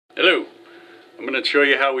Hello, I'm going to show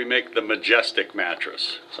you how we make the Majestic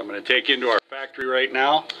mattress. So I'm going to take you into our factory right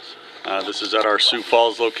now. This is at our Sioux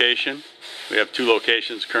Falls location. We have two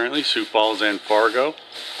locations currently, Sioux Falls and Fargo.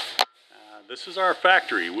 This is our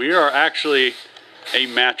factory. We are actually a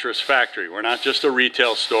mattress factory. We're not just a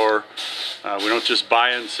retail store. We don't just buy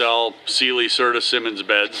and sell Sealy, Serta, Simmons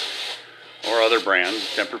beds or other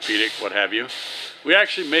brands, Tempur-Pedic, what have you. We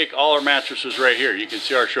actually make all our mattresses right here. You can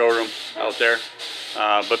see our showroom out there.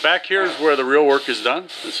 But back here is where the real work is done.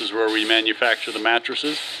 This is where we manufacture the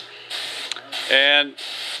mattresses. And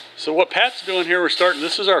so what Pat's doing here,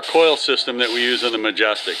 this is our coil system that we use in the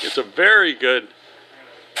Majestic. It's a very good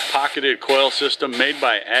pocketed coil system made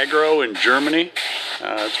by Agro in Germany.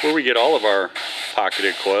 That's where we get all of our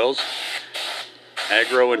pocketed coils.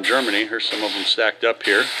 Agro in Germany. Here's some of them stacked up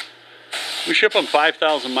here. We ship them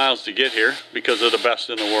 5,000 miles to get here because they're the best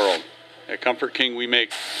in the world. At Comfort King, we make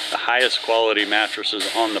the highest quality mattresses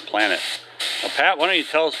on the planet. Now, Pat, why don't you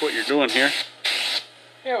tell us what you're doing here?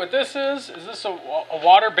 Yeah, what this is this a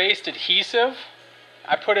water-based adhesive.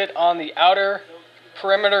 I put it on the outer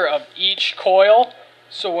perimeter of each coil,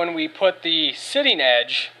 so when we put the sitting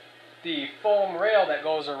edge, the foam rail that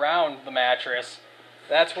goes around the mattress,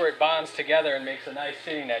 that's where it bonds together and makes a nice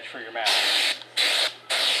sitting edge for your mattress.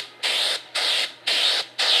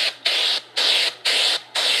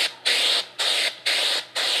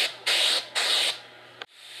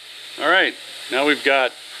 Alright, now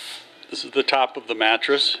this is the top of the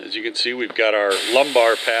mattress. As you can see, we've got our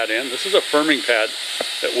lumbar pad in. This is a firming pad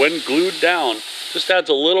that when glued down, just adds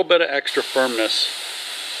a little bit of extra firmness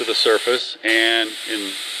to the surface. And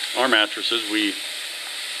in our mattresses, we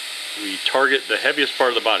target the heaviest part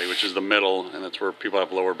of the body, which is the middle, and that's where people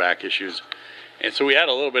have lower back issues. And so we add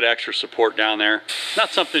a little bit extra support down there. Not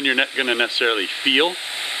something you're not going to necessarily feel,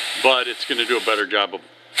 but it's going to do a better job of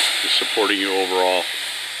just supporting you overall.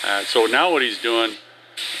 So now what he's doing,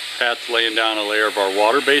 Pat's laying down a layer of our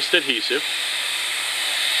water-based adhesive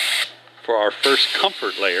for our first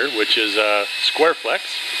comfort layer, which is Square Flex.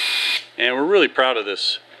 And we're really proud of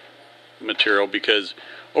this material because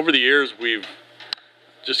over the years we've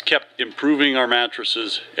just kept improving our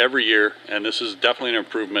mattresses every year, and this is definitely an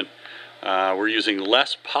improvement. We're using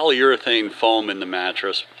less polyurethane foam in the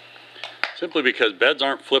mattress simply because beds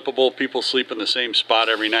aren't flippable. People sleep in the same spot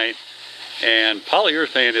every night. And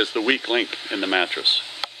polyurethane is the weak link in the mattress.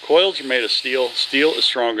 Coils are made of steel. Steel is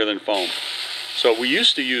stronger than foam. So we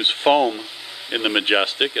used to use foam in the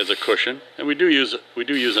Majestic as a cushion, and we do use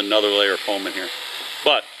another layer of foam in here.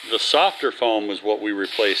 But the softer foam was what we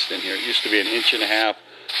replaced in here. It used to be 1.5 inches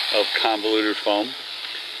of convoluted foam,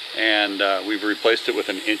 and we've replaced it with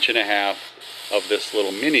 1.5 inches of this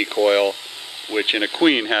little mini coil, which in a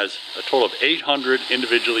queen has a total of 800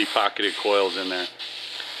 individually pocketed coils in there.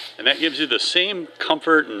 And that gives you the same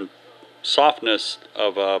comfort and softness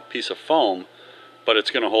of a piece of foam, but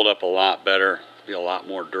it's going to hold up a lot better, be a lot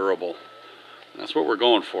more durable. And that's what we're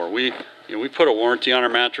going for. We put a warranty on our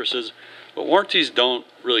mattresses, but warranties don't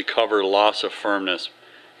really cover loss of firmness.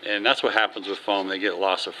 And that's what happens with foam. They get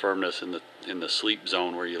loss of firmness in the sleep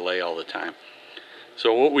zone where you lay all the time.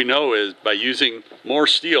 So what we know is by using more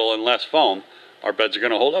steel and less foam, our beds are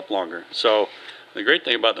going to hold up longer. So the great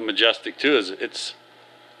thing about the Majestic too is it's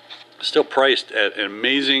still priced at an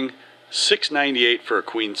amazing $698 for a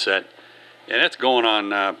queen set, and that's going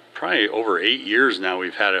on probably over 8 years now.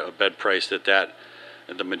 We've had a bed priced at that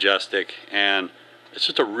at the Majestic, and it's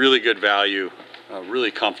just a really good value, a really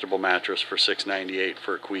comfortable mattress for $698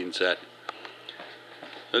 for a queen set.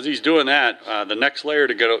 As he's doing that, the next layer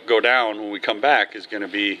to go down when we come back is going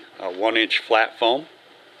to be a 1-inch flat foam.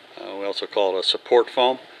 We also call it a support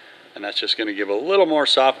foam, and that's just going to give a little more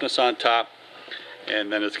softness on top.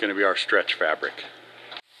 And then it's going to be our stretch fabric.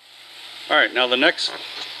 Alright, now the next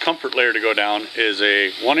comfort layer to go down is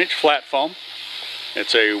a 1-inch flat foam.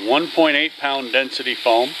 It's a 1.8 pound density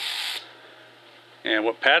foam. And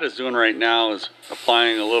what Pat is doing right now is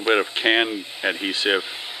applying a little bit of can adhesive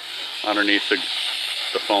underneath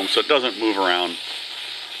the foam so it doesn't move around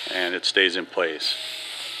and it stays in place.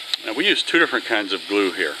 Now we use two different kinds of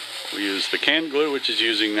glue here. We use the can glue, which is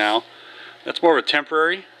using now. That's more of a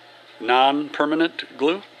temporary, non-permanent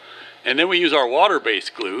glue, and then we use our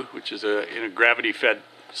water-based glue, which is in a gravity-fed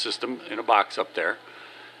system in a box up there.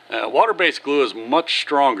 Water-based glue is much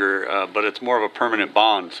stronger, but it's more of a permanent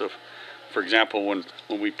bond. So, for example, when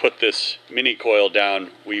we put this mini coil down,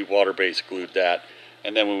 we water-based glued that,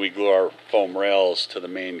 and then when we glue our foam rails to the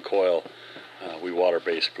main coil, we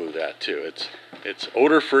water-based glue that too. It's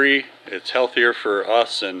odor-free, it's healthier for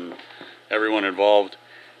us and everyone involved,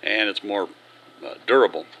 and it's more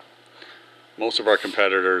durable. Most of our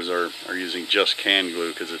competitors are using just can glue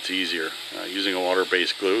because it's easier. Using a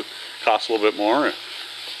water-based glue costs a little bit more, a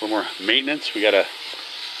little more maintenance. You gotta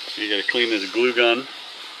clean this glue gun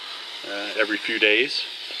every few days.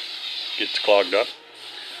 Gets clogged up,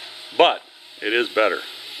 but it is better.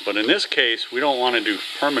 But in this case, we don't want to do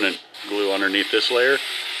permanent glue underneath this layer,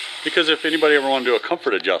 because if anybody ever want to do a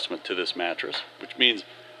comfort adjustment to this mattress, which means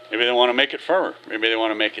maybe they want to make it firmer, maybe they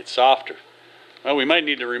want to make it softer, well, we might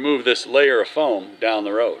need to remove this layer of foam down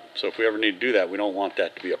the road. So if we ever need to do that, we don't want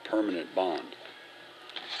that to be a permanent bond.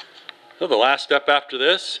 So the last step after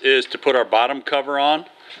this is to put our bottom cover on,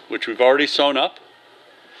 which we've already sewn up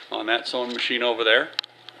on that sewing machine over there.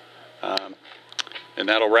 And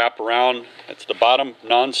that'll wrap around. It's the bottom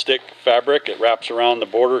non-stick fabric. It wraps around the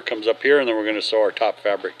border, comes up here, and then we're going to sew our top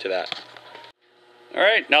fabric to that.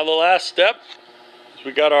 Alright, now the last step is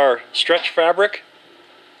we got our stretch fabric.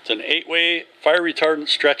 It's an 8-way fire retardant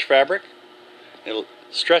stretch fabric. It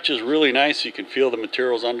stretches really nice. You can feel the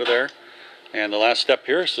materials under there. And the last step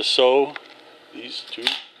here is to sew these two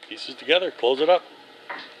pieces together, close it up.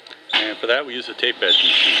 And for that we use a tape edge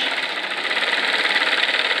machine.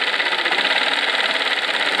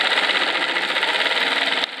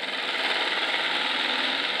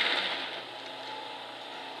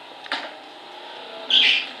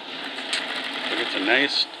 So it's a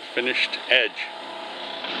nice finished edge.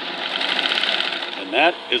 And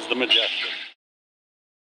that is the Majestic.